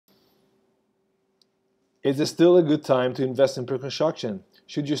Is it still a good time to invest in pre-construction?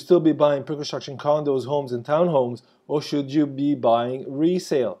 Should you still be buying pre-construction condos, homes, and townhomes, or should you be buying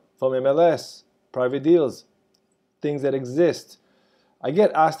resale from MLS, private deals, things that exist? I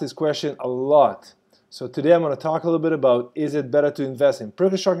get asked this question a lot. So today I'm going to talk a little bit about, is it better to invest in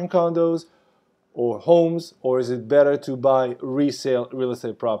pre-construction condos or homes, or is it better to buy resale real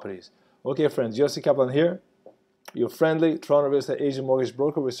estate properties? Okay, friends, Yossi Kaplan here, your friendly Toronto real estate agent, mortgage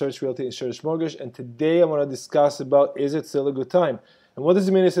broker, research realty, insurance mortgage, and today I'm going to discuss about, is it still a good time? And what does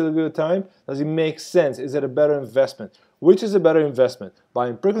it mean it's still a good time? Does it make sense? Is it a better investment? Which is a better investment?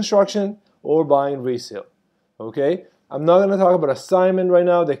 Buying pre-construction or buying resale? Okay? I'm not going to talk about assignment right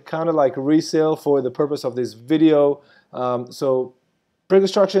now. They're kind of like resale for the purpose of this video. So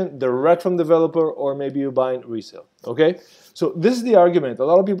pre-construction, direct from developer, or maybe you're buying resale. Okay? So this is the argument. A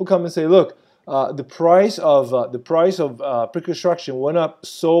lot of people come and say, look, the price of pre-construction went up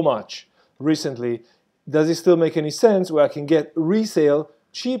so much recently. Does it still make any sense where I can get resale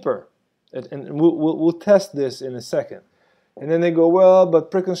cheaper? And we'll test this in a second. And then they go, well,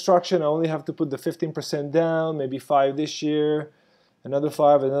 but pre-construction, I only have to put the 15% down, maybe 5 this year, another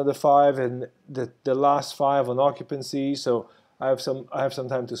 5, and the last 5 on occupancy. So I have some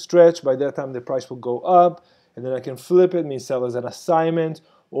time to stretch. By that time, the price will go up, and then I can flip it, means sell as an assignment,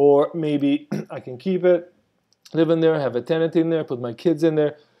 or maybe I can keep it, live in there, have a tenant in there, put my kids in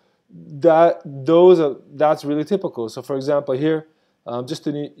there. That's really typical. So for example, here, just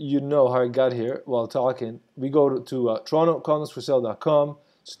to you know how I got here while talking, we go to TorontoCondosForSale.com.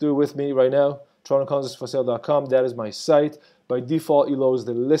 Just do it with me right now. TorontoCondosForSale.com. That is my site. By default, you load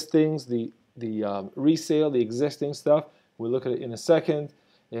the listings, the resale, the existing stuff. We'll look at it in a second.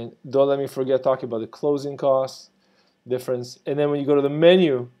 And don't let me forget talking about the closing costs difference. And then when you go to the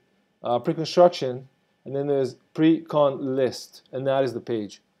menu, pre-construction, and then there's pre-con list, and that is the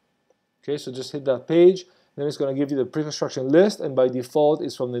page. Okay, so just hit that page, then it's going to give you the pre-construction list, and by default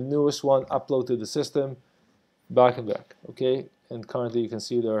it's from the newest one, upload to the system, back and back. Okay, and currently you can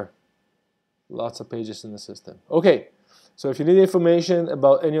see there are lots of pages in the system. Okay, so if you need information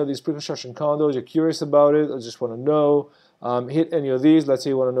about any of these pre-construction condos, you're curious about it, or just want to know, hit any of these. Let's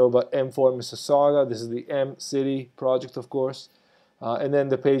say you want to know about M4 Mississauga. This is the M City project, of course. And then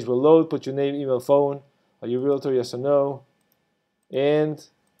the page will load. Put your name, email, phone. Are you a realtor? Yes or no? And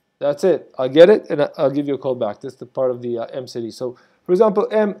that's it. I'll get it, and I'll give you a call back. That's the part of the M City. So, for example,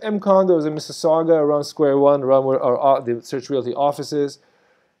 M Condos in Mississauga, around Square One, around where the Search Realty office is.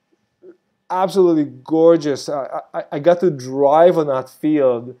 Absolutely gorgeous. I got to drive on that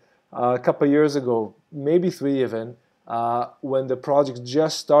field a couple of years ago, maybe 3 even. When the project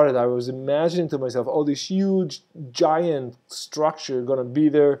just started, I was imagining to myself, oh, this huge, giant structure going to be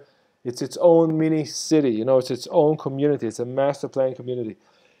there. It's its own mini city, you know, it's its own community. It's a master plan community.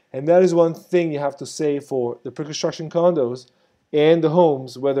 And that is one thing you have to say for the pre-construction condos and the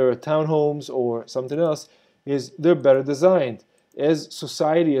homes, whether townhomes or something else, is they're better designed. As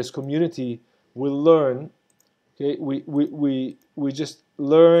society, as community, we learn, okay, we just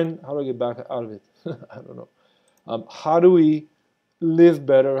learn, how do I get back out of it? I don't know. How do we live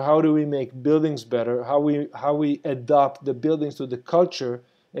better? How do we make buildings better? How we adopt the buildings to the culture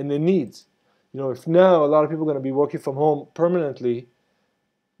and the needs? You know, if now a lot of people are going to be working from home permanently,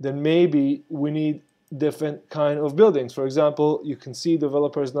 then maybe we need different kind of buildings. For example, you can see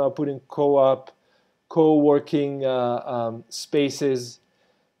developers now putting co-op, co-working spaces.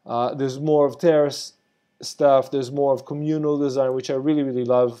 There's more of terrace stuff. There's more of communal design, which I really, really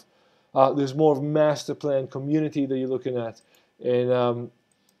love. There's more of master plan community that you're looking at. And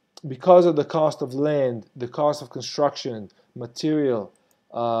because of the cost of land, the cost of construction, material,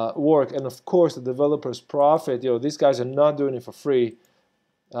 work, and of course the developers' profit, you know, these guys are not doing it for free.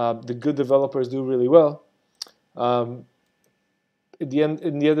 The good developers do really well. In the end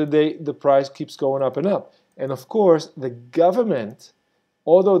of the day, the price keeps going up and up. And of course, the government,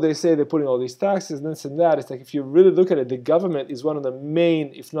 although they say they're putting all these taxes and this and that, it's like if you really look at it, the government is one of the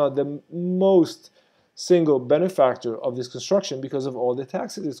main, if not the most single benefactor of this construction because of all the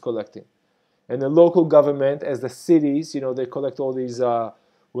taxes it's collecting. And the local government, as the cities, you know, they collect all these,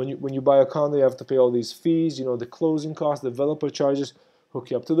 when you buy a condo, you have to pay all these fees, you know, the closing costs, developer charges, hook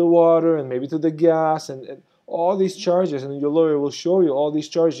you up to the water and maybe to the gas and all these charges. And your lawyer will show you all these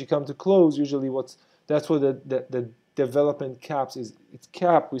charges. You come to close, usually that's what the development caps is. It's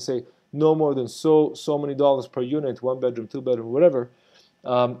capped, we say no more than so many dollars per unit, 1 bedroom, 2 bedroom, whatever.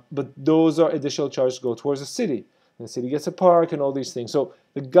 But those are additional charges go towards the city. And the city gets a park and all these things. So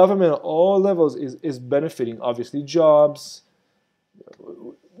the government at all levels is benefiting, obviously jobs.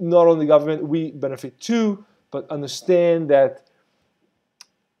 Not only government, we benefit too, but understand that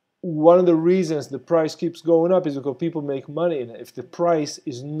one of the reasons the price keeps going up is because people make money. And if the price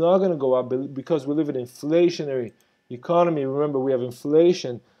is not going to go up because we live in an inflationary economy, remember we have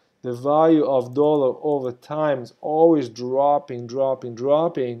inflation, the value of dollar over time is always dropping.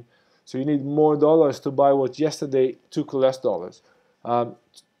 So you need more dollars to buy what yesterday took less dollars. And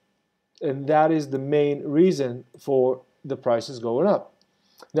that is the main reason for the prices going up.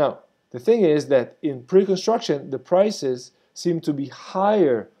 Now, the thing is that in pre-construction, the prices seem to be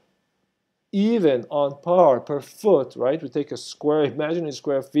higher, even on par per foot, right? We take a square, imagine in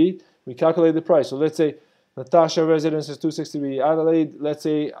square feet, we calculate the price. So let's say Natasha residence is 263, Adelaide, let's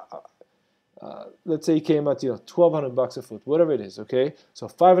say it came at $1,200 a foot, whatever it is, okay? So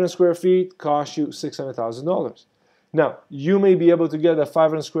 500 square feet costs you $600,000. Now, you may be able to get that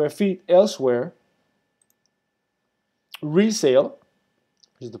 500 square feet elsewhere, resale,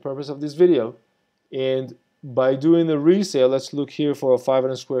 which is the purpose of this video, and by doing the resale, let's look here for a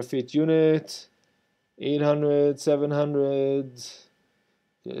 500 square feet unit, 800, 700,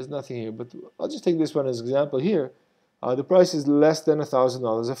 okay, there's nothing here, but I'll just take this one as an example here. The price is less than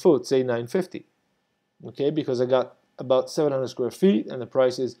 $1,000 a foot, say $950, okay, because I got about 700 square feet and the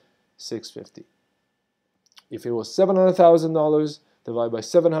price is $650. If it was $700,000 divided by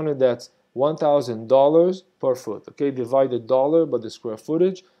 700, that's $1,000 per foot, okay, divide the dollar by the square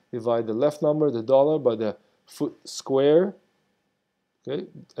footage, divide the left number, the dollar, by the foot square, okay,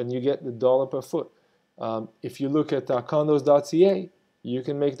 and you get the dollar per foot. If you look at condos.ca, you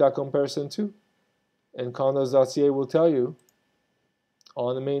can make that comparison too. And condos.ca will tell you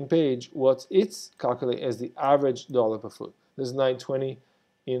on the main page what it's calculated as the average dollar per foot. This is $920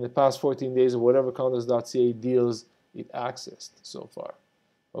 in the past 14 days of whatever condos.ca deals it accessed so far.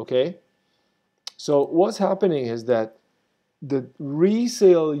 Okay? So what's happening is that the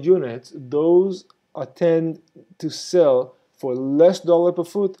resale units, those tend to sell for less dollar per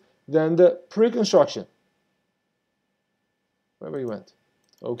foot than the pre-construction. Wherever you went.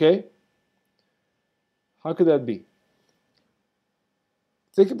 Okay? How could that be?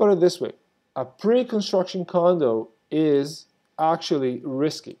 Think about it this way. A pre-construction condo is actually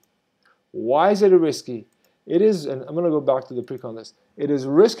risky. Why is it risky? It is, and I'm going to go back to the pre-condos. It is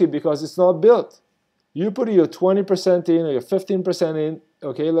risky because it's not built. You put your 20% in or your 15% in,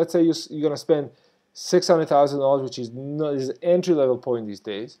 okay, let's say you're going to spend $600,000, which is entry-level point these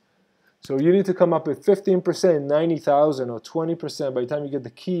days. So you need to come up with 15%, $90,000 or 20% by the time you get the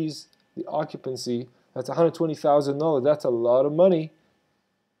keys, the occupancy. That's $120,000. That's a lot of money.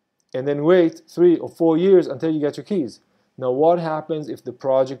 And then wait 3 or 4 years until you get your keys. Now what happens if the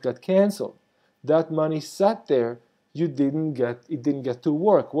project got canceled? That money sat there. It didn't get to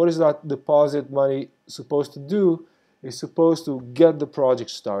work. What is that deposit money supposed to do? It's supposed to get the project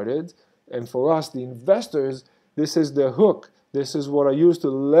started. And for us, the investors, this is the hook. This is what I use to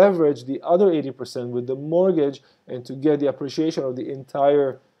leverage the other 80% with the mortgage and to get the appreciation of the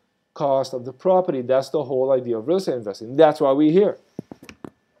entire cost of the property. That's the whole idea of real estate investing. That's why we're here.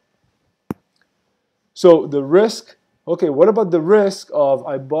 So the risk, okay, what about the risk of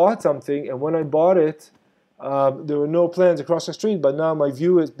I bought something and when I bought it, there were no plans across the street, but now my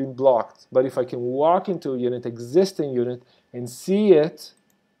view has been blocked. But if I can walk into a unit, existing unit, and see it,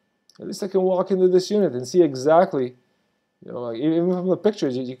 at least I can walk into this unit and see exactly, like even from the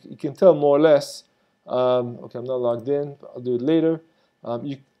pictures, you can tell more or less. Okay, I'm not logged in. I'll do it later.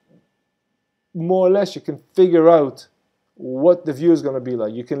 More or less, you can figure out what the view is going to be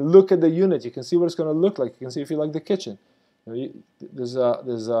like. You can look at the unit. You can see what it's going to look like. You can see if you like the kitchen. There's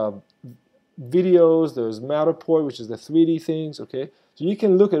videos. There's Matterport, which is the 3D things. Okay, so you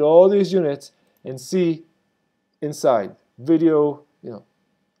can look at all these units and see inside. Video,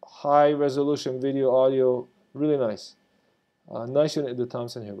 high resolution video, audio, really nice. Nice unit, the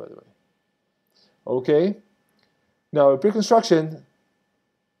Thompson here, by the way. Okay. Now, pre-construction,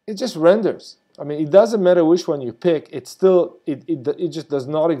 it just renders. I mean, it doesn't matter which one you pick. It just does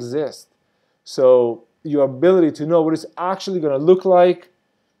not exist. So your ability to know what it's actually going to look like,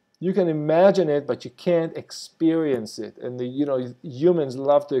 you can imagine it, but you can't experience it. And humans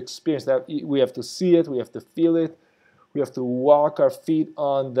love to experience that. We have to see it. We have to feel it. We have to walk our feet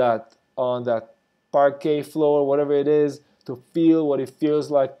on that parquet floor, whatever it is, to feel what it feels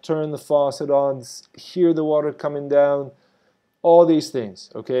like, turn the faucet on, hear the water coming down, all these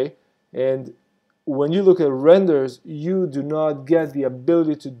things, okay? And when you look at renders, you do not get the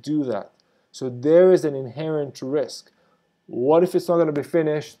ability to do that. So there is an inherent risk. What if it's not going to be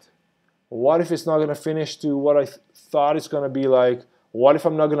finished? What if it's not going to finish to what I thought it's going to be like? What if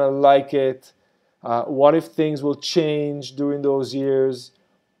I'm not going to like it? What if things will change during those years?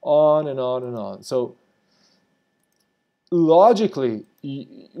 On and on and on. So logically,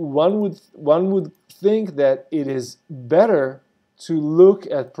 one would think that it is better to look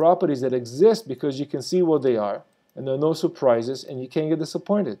at properties that exist because you can see what they are and there are no surprises and you can't get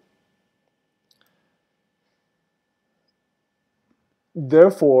disappointed.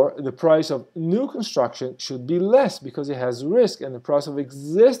 Therefore, the price of new construction should be less because it has risk, and the price of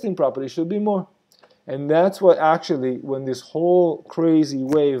existing property should be more. And that's what actually, when this whole crazy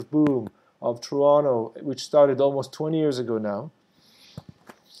wave boom of Toronto, which started almost 20 years ago now,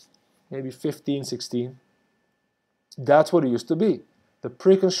 maybe 15, 16, that's what it used to be. The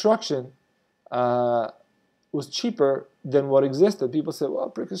pre-construction was cheaper than what existed. People said, well,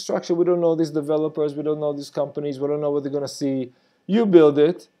 pre-construction, we don't know these developers, we don't know these companies, we don't know what they're going to see. You build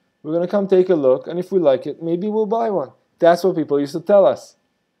it, we're going to come take a look, and if we like it, maybe we'll buy one. That's what people used to tell us.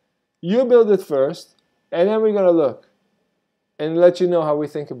 You build it first, and then we're going to look and let you know how we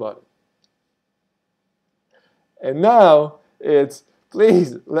think about it. And now it's,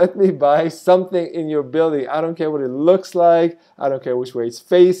 please let me buy something in your building. I don't care what it looks like. I don't care which way it's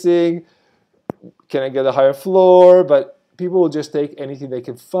facing. Can I get a higher floor? But people will just take anything they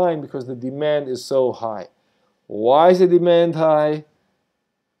can find because the demand is so high. Why is the demand high?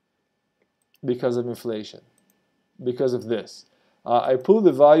 Because of inflation. Because of this. I pulled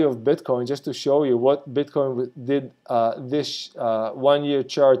the value of Bitcoin just to show you what Bitcoin did this 1 year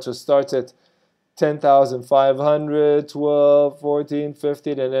chart. So it starts at 10,500, 12, 14,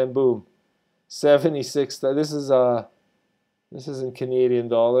 15, and then boom, 76. This is in Canadian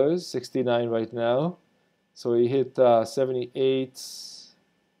dollars, 69 right now. So he hit 78,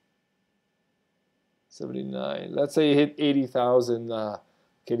 79. Let's say he hit 80,000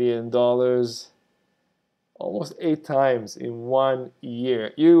 Canadian dollars, almost 8 times in 1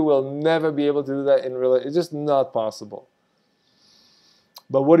 year. You will never be able to do that in real life. It's just not possible.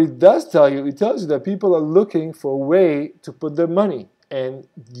 But what it does tell you, it tells you that people are looking for a way to put their money. And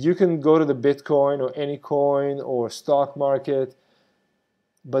you can go to the Bitcoin or any coin or stock market,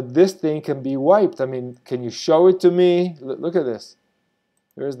 but this thing can be wiped. I mean, can you show it to me? Look at this.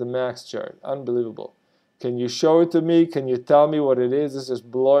 Here's the max chart. Unbelievable. Can you show it to me? Can you tell me what it is? This is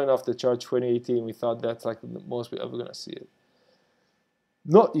blowing off the chart 2018. We thought that's like the most we're ever going to see it.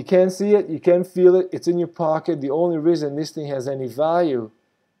 No, you can't see it. You can't feel it. It's in your pocket. The only reason this thing has any value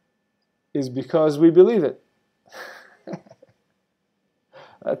is because we believe it.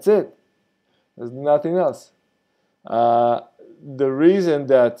 That's it. There's nothing else. The reason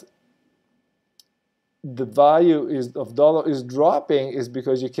that the value of dollar is dropping is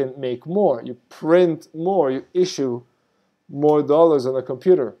because you can make more. You print more. You issue more dollars on a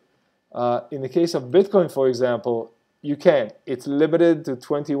computer. In the case of Bitcoin, for example, you can. It's limited to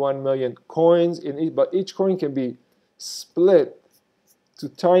 21 million coins, but each coin can be split to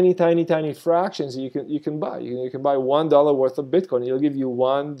tiny, tiny, tiny fractions. You can buy. You can buy $1 worth of Bitcoin. It'll give you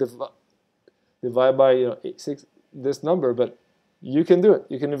 1 divide by 6 this number, but you can do it.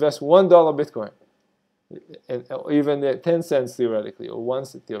 You can invest $1 Bitcoin, and even 10 cents theoretically, or 1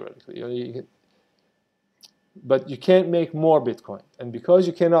 cent theoretically. But you can't make more Bitcoin, and because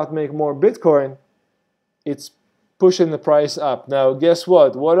you cannot make more Bitcoin, it's pushing the price up. Now, guess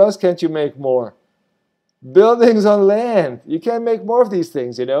what? What else can't you make more? Buildings on land. You can't make more of these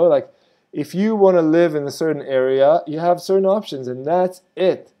things, like if you want to live in a certain area, you have certain options, and that's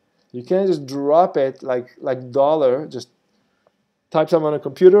it. You can't just drop it like dollar, just type something on a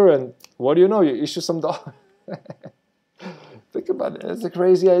computer, and what do you know? You issue some dollar. Think about it. It's a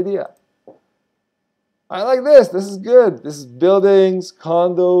crazy idea. I like this. This is good. This is buildings,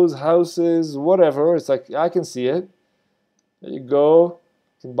 condos, houses, whatever. It's like, I can see it. There you go.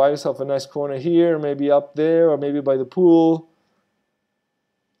 You can buy yourself a nice corner here, maybe up there, or maybe by the pool.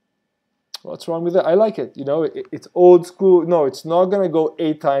 What's wrong with that? I like it. It's old school. No, it's not going to go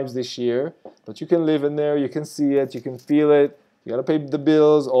 8 times this year, but you can live in there. You can see it. You can feel it. You got to pay the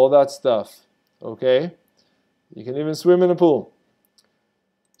bills, all that stuff. Okay? You can even swim in a pool.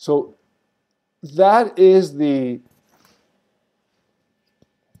 So that is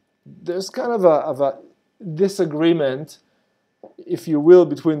there's kind of a disagreement, if you will,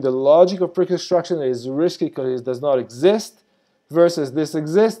 between the logic of pre-construction that is risky because it does not exist versus this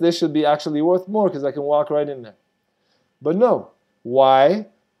exists. This should be actually worth more because I can walk right in there. But no. Why?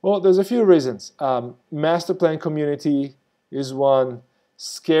 Well, there's a few reasons. Master plan community is one.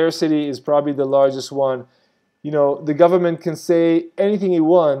 Scarcity is probably the largest one. The government can say anything it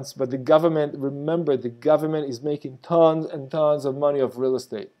wants, but remember, the government is making tons and tons of money off real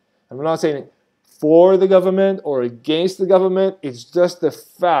estate. And we're not saying for the government or against the government. It's just the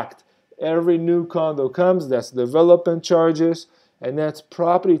fact. Every new condo comes, that's development charges, and that's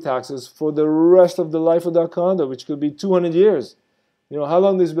property taxes for the rest of the life of that condo, which could be 200 years. You know, how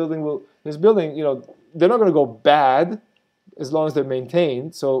long this building, you know, they're not going to go bad as long as they're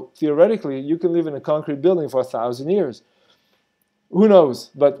maintained. So theoretically, you can live in a concrete building for 1,000 years. Who knows?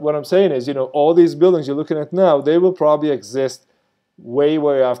 But what I'm saying is, you know, all these buildings you're looking at now, they will probably exist way,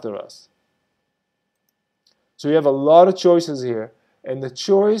 way after us. So you have a lot of choices here, and the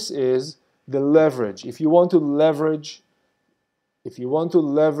choice is the leverage. If you want to leverage, or if you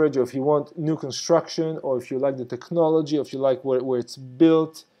want new construction, or if you like the technology, or if you like where it's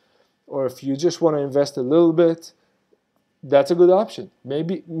built, or if you just want to invest a little bit, that's a good option.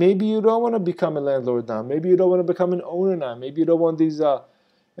 Maybe you don't want to become a landlord now. Maybe you don't want to become an owner now. Maybe you don't want these. And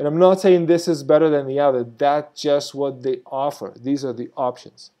I'm not saying this is better than the other. That's just what they offer. These are the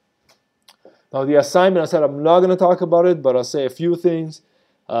options. Now the assignment, I said I'm not going to talk about it, but I'll say a few things.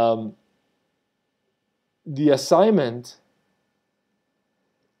 The assignment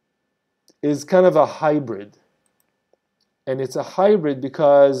is kind of a hybrid. And it's a hybrid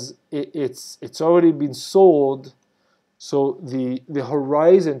because it's already been sold, so the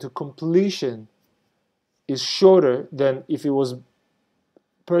horizon to completion is shorter than if it was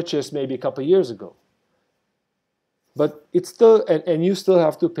purchased maybe a couple of years ago. But it's still, and you still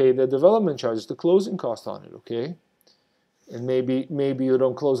have to pay the development charges, the closing cost on it, okay? And maybe you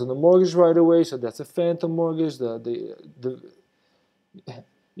don't close on the mortgage right away, so that's a phantom mortgage.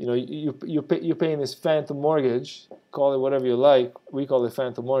 You know, you're paying this phantom mortgage, call it whatever you like. We call it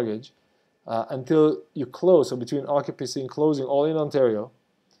phantom mortgage, until you close. So between occupancy and closing, all in Ontario,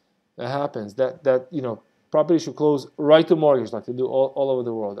 that happens. That you know, property should close right to mortgage, like they do all over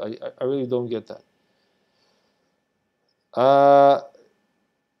the world. I really don't get that.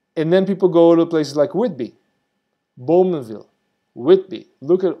 And then people go to places like Whitby, Bowmanville, Whitby.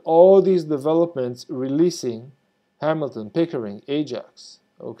 Look at all these developments releasing Hamilton, Pickering, Ajax.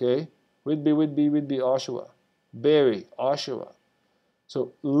 Okay, Whitby, Oshawa, Barrie, Oshawa.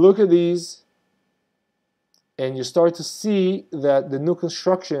 So look at these, and you start to see that the new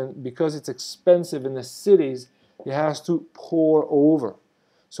construction, because it's expensive in the cities, it has to pour over.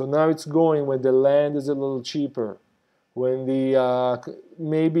 So now it's going when the land is a little cheaper, when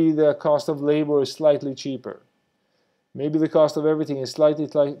maybe the cost of labor is slightly cheaper, maybe the cost of everything is slightly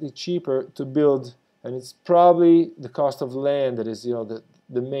cheaper to build, and it's probably the cost of land that is, you know,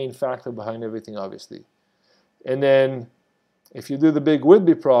 the main factor behind everything, obviously. And then if you do the big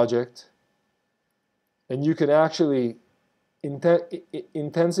Whitby project, and you can actually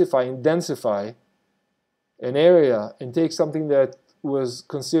intensify and densify an area and take something that was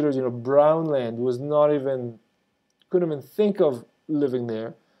considered, you know, brown land, couldn't even think of living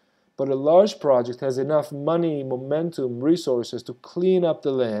there, but a large project has enough money, momentum, resources to clean up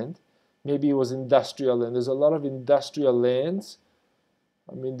the land. Maybe it was industrial land. There's a lot of industrial lands.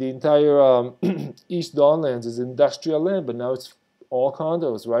 I mean, the entire East Donlands is industrial land, but now it's all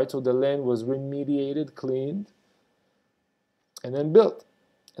condos, right? So the land was remediated, cleaned, and then built.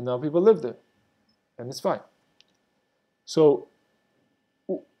 And now people live there, and it's fine. So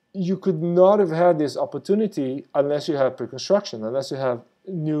you could not have had this opportunity unless you have pre-construction, unless you have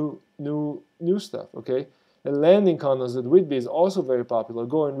new stuff, okay? The landing condos at Whitby is also very popular,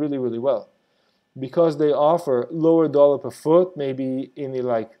 going really, really well, because they offer lower dollar per foot, maybe in the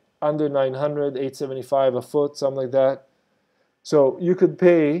like under 900, 875 a foot, something like that. So you could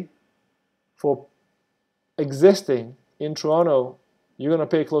pay for existing in Toronto, you're going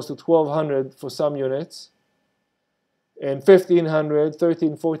to pay close to 1,200 for some units, and 1,500,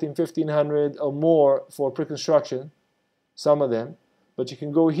 13, 14, 1,500 or more for pre-construction, some of them. But you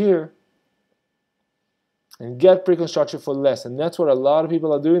can go here and get pre-construction for less. And that's what a lot of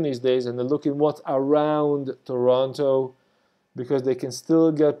people are doing these days, and they're looking what's around Toronto because they can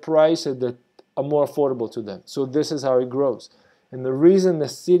still get prices that are more affordable to them. So this is how it grows. And the reason the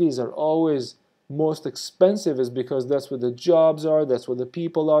cities are always most expensive is because that's where the jobs are, that's where the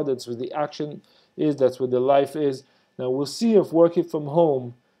people are, that's where the action is, that's where the life is. Now we'll see if working from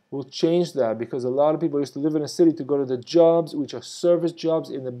home will change that, because a lot of people used to live in a city to go to the jobs, which are service jobs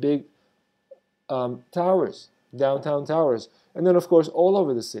in the big towers, downtown towers, and then of course all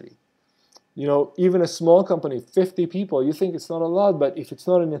over the city. You know, even a small company, 50 people, you think it's not a lot, but if it's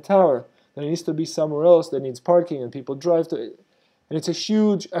not in a tower, then it needs to be somewhere else that needs parking and people drive to it. And it's a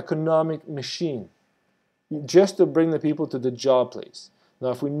huge economic machine just to bring the people to the job place. Now,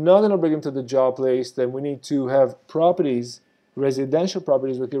 if we're not going to bring them to the job place, then we need to have properties, residential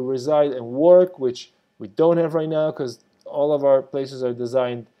properties where we can reside and work, which we don't have right now because all of our places are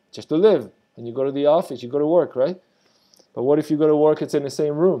designed just to live. And you go to the office, you go to work, right? But what if you go to work, it's in the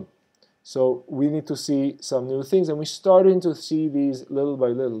same room? So we need to see some new things, and we're starting to see these little by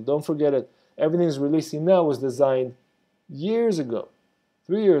little. Don't forget it. Everything is releasing now was designed years ago,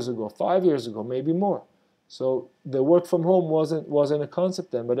 3 years ago, 5 years ago, maybe more. So the work from home wasn't a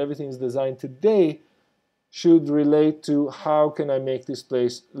concept then, but everything is designed today should relate to how can I make this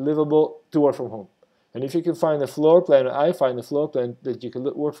place livable to work from home. And if you can find a floor plan, or I find a floor plan that you can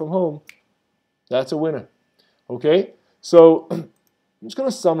work from home, that's a winner. Okay? So I'm just going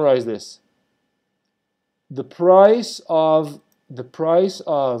to summarize this. The price of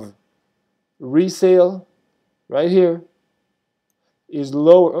resale right here is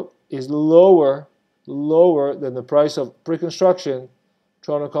lower than the price of pre-construction.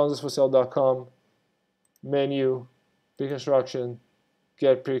 TorontoCondosForSale.com, menu, pre-construction,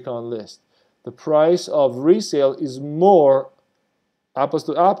 get pre-con list. The price of resale is more, apples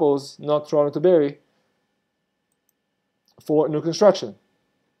to apples, not Toronto to Barrie, for new construction.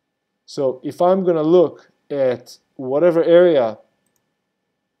 So if I'm going to look at whatever area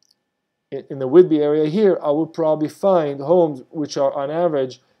in the Whitby area here, I would probably find homes which are on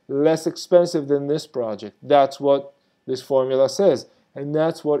average less expensive than this project. That's what this formula says, and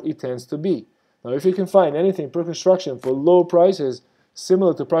that's what it tends to be. Now, if you can find anything pre-construction for low prices,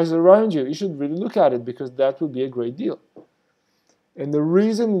 similar to prices around you, you should really look at it, because that would be a great deal. And the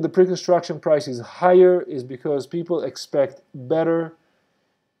reason the pre-construction price is higher is because people expect better,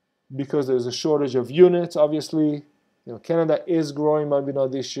 because there's a shortage of units, obviously. Canada is growing, maybe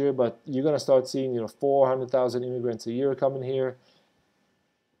not this year, but you're going to start seeing 400,000 immigrants a year coming here.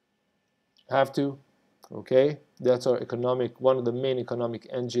 Have to, okay? That's our one of the main economic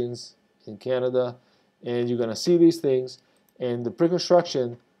engines in Canada, and you're going to see these things, and the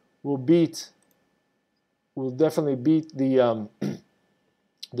pre-construction will definitely beat the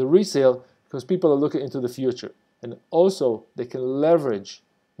the resale, because people are looking into the future, and also they can leverage.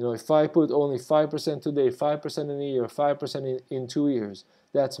 If I put only 5% today, 5% in a year, 5% in 2 years,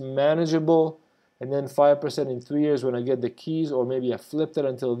 that's manageable. And then 5% in 3 years when I get the keys, or maybe I flipped it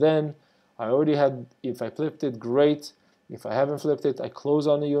until then. I already had, if I flipped it, great. If I haven't flipped it, I close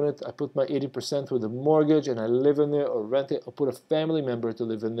on the unit. I put my 80% with a mortgage and I live in there, or rent it, or put a family member to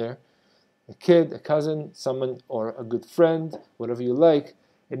live in there. A kid, a cousin, someone, or a good friend, whatever you like.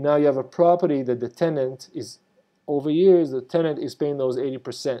 And now you have a property that the tenant is, over years, the tenant is paying those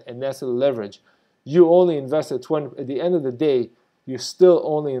 80%, and that's the leverage. You only invested 20%. At the end of the day, you still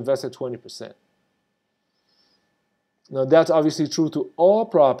only invested 20%. Now, that's obviously true to all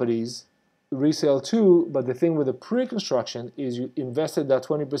properties, resale too, but the thing with the pre-construction is you invested that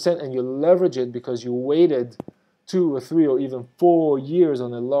 20% and you leverage it because you waited 2 or 3 or even 4 years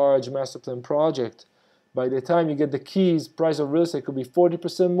on a large master plan project. By the time you get the keys, price of real estate could be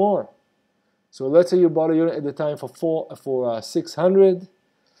 40% more. So let's say you bought a unit at the time for 600,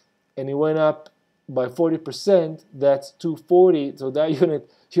 and it went up by 40%. That's 240. So that unit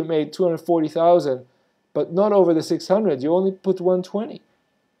you made 240,000, but not over the 600. You only put 120,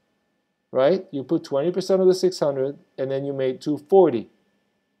 right? You put 20% of the 600, and then you made 240.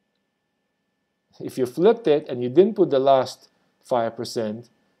 If you flipped it and you didn't put the last 5%,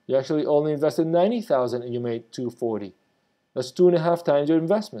 you actually only invested 90,000 and you made 240. That's 2.5 times your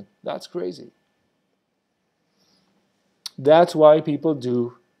investment. That's crazy. That's why people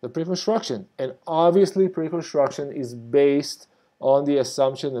do the pre-construction. And obviously pre-construction is based on the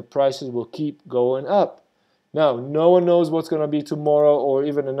assumption that prices will keep going up. Now, no one knows what's going to be tomorrow or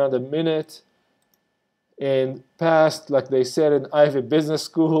even another minute. And past, like they said in Ivy Business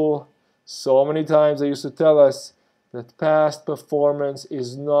School, so many times they used to tell us that past performance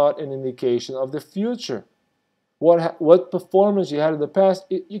is not an indication of the future. What performance you had in the past,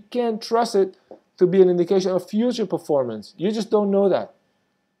 you can't trust it to be an indication of future performance. You just don't know that.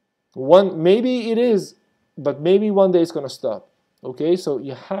 Maybe it is, but maybe one day it's going to stop. Okay, so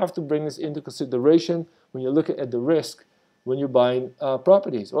you have to bring this into consideration when you're looking at the risk when you're buying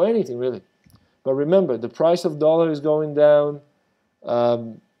properties or anything really. But remember, the price of dollar is going down.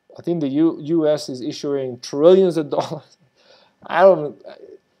 I think the U.S. is issuing trillions of dollars. I don't know.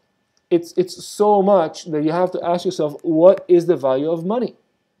 It's so much that you have to ask yourself, what is the value of money?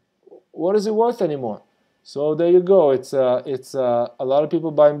 What is it worth anymore? So there you go. It's a lot of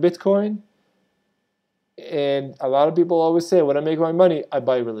people buying Bitcoin, and a lot of people always say, when I make my money, I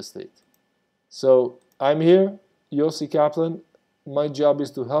buy real estate. So I'm here, Yossi Kaplan. My job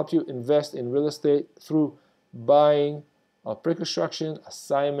is to help you invest in real estate through buying, pre-construction,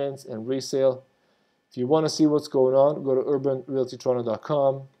 assignments, and resale. If you want to see what's going on, go to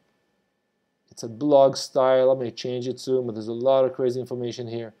urbanrealtytoronto.com. It's a blog style. I may change it soon, but there's a lot of crazy information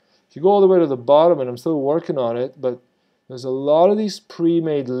here. If you go all the way to the bottom, and I'm still working on it, but There's a lot of these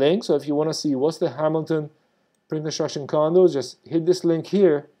pre-made links, so if you want to see what's the Hamilton pre-construction condos, just hit this link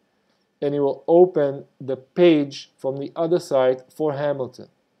here and it will open the page from the other side for Hamilton.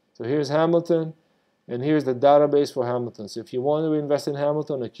 So here's Hamilton, and here's the database for Hamilton. So if you want to invest in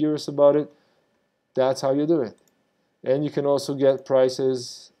Hamilton or curious about it, that's how you do it. And you can also get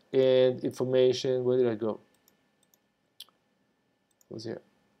prices and information. Where did I go? It was here.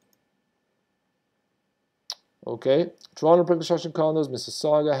 Okay, Toronto pre-construction condos,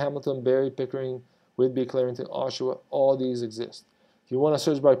 Mississauga, Hamilton, Barrie, Pickering, Whitby, Clarington, Oshawa, all these exist. If you want to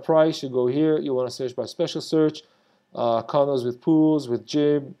search by price, you go here. You want to search by special search, condos with pools, with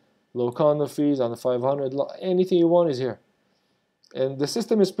gym, low condo fees, under 500, anything you want is here. And the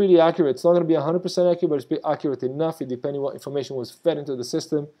system is pretty accurate. It's not going to be 100% accurate, but it's accurate enough. It depending what information was fed into the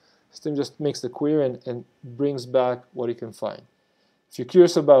system. The system just makes the query and brings back what it can find. If you're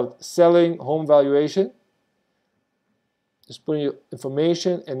curious about selling, home valuation, just put in your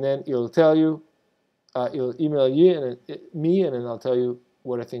information, and then it'll tell you, it'll email you and me, and then I'll tell you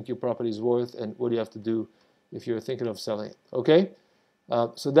what I think your property is worth and what you have to do if you're thinking of selling it. Okay,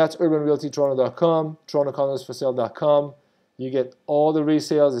 so that's urbanrealtytoronto.com, torontocondosforsale.com. You get all the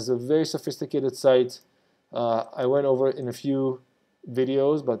resales. It's a very sophisticated site. I went over it in a few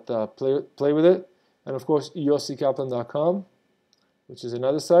videos, but play with it. And of course, yossikaplan.com, which is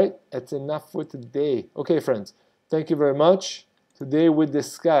another site. That's enough for today. Okay, friends. Thank you very much. Today we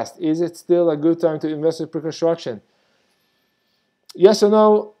discussed, is it still a good time to invest in pre-construction? Yes or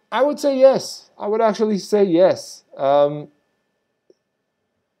no? I would say yes. I would actually say yes.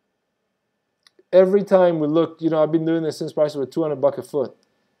 Every time we look, I've been doing this since prices were $200 a foot.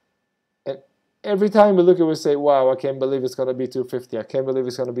 And every time we look at it, we say, wow, I can't believe it's going to be $250. I can't believe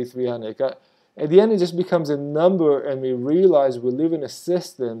it's going to be $300. At the end, it just becomes a number, and we realize we live in a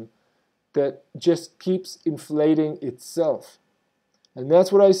system that just keeps inflating itself. And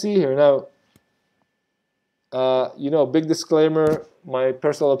that's what I see here. Now, big disclaimer, my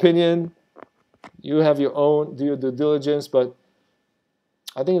personal opinion, you have your own, do your due diligence, but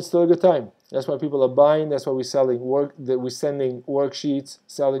I think it's still a good time. That's why people are buying, that's why we're sending worksheets,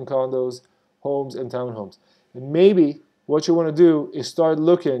 selling condos, homes, and townhomes. And maybe what you want to do is start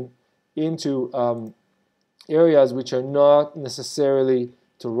looking into areas which are not necessarily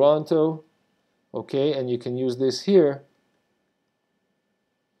Toronto, okay, and you can use this here.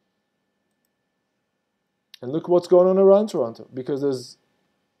 And look what's going on around Toronto, because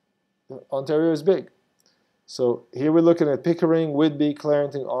Ontario is big. So here we're looking at Pickering, Whitby,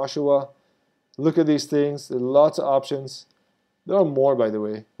 Clarington, Oshawa. Look at these things. There are lots of options. There are more, by the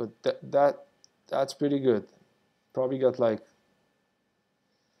way, but that's pretty good. Probably got like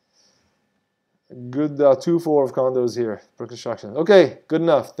a good 2-4 of condos here for construction. Okay, good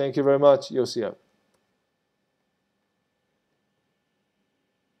enough. Thank you very much. Yossi out.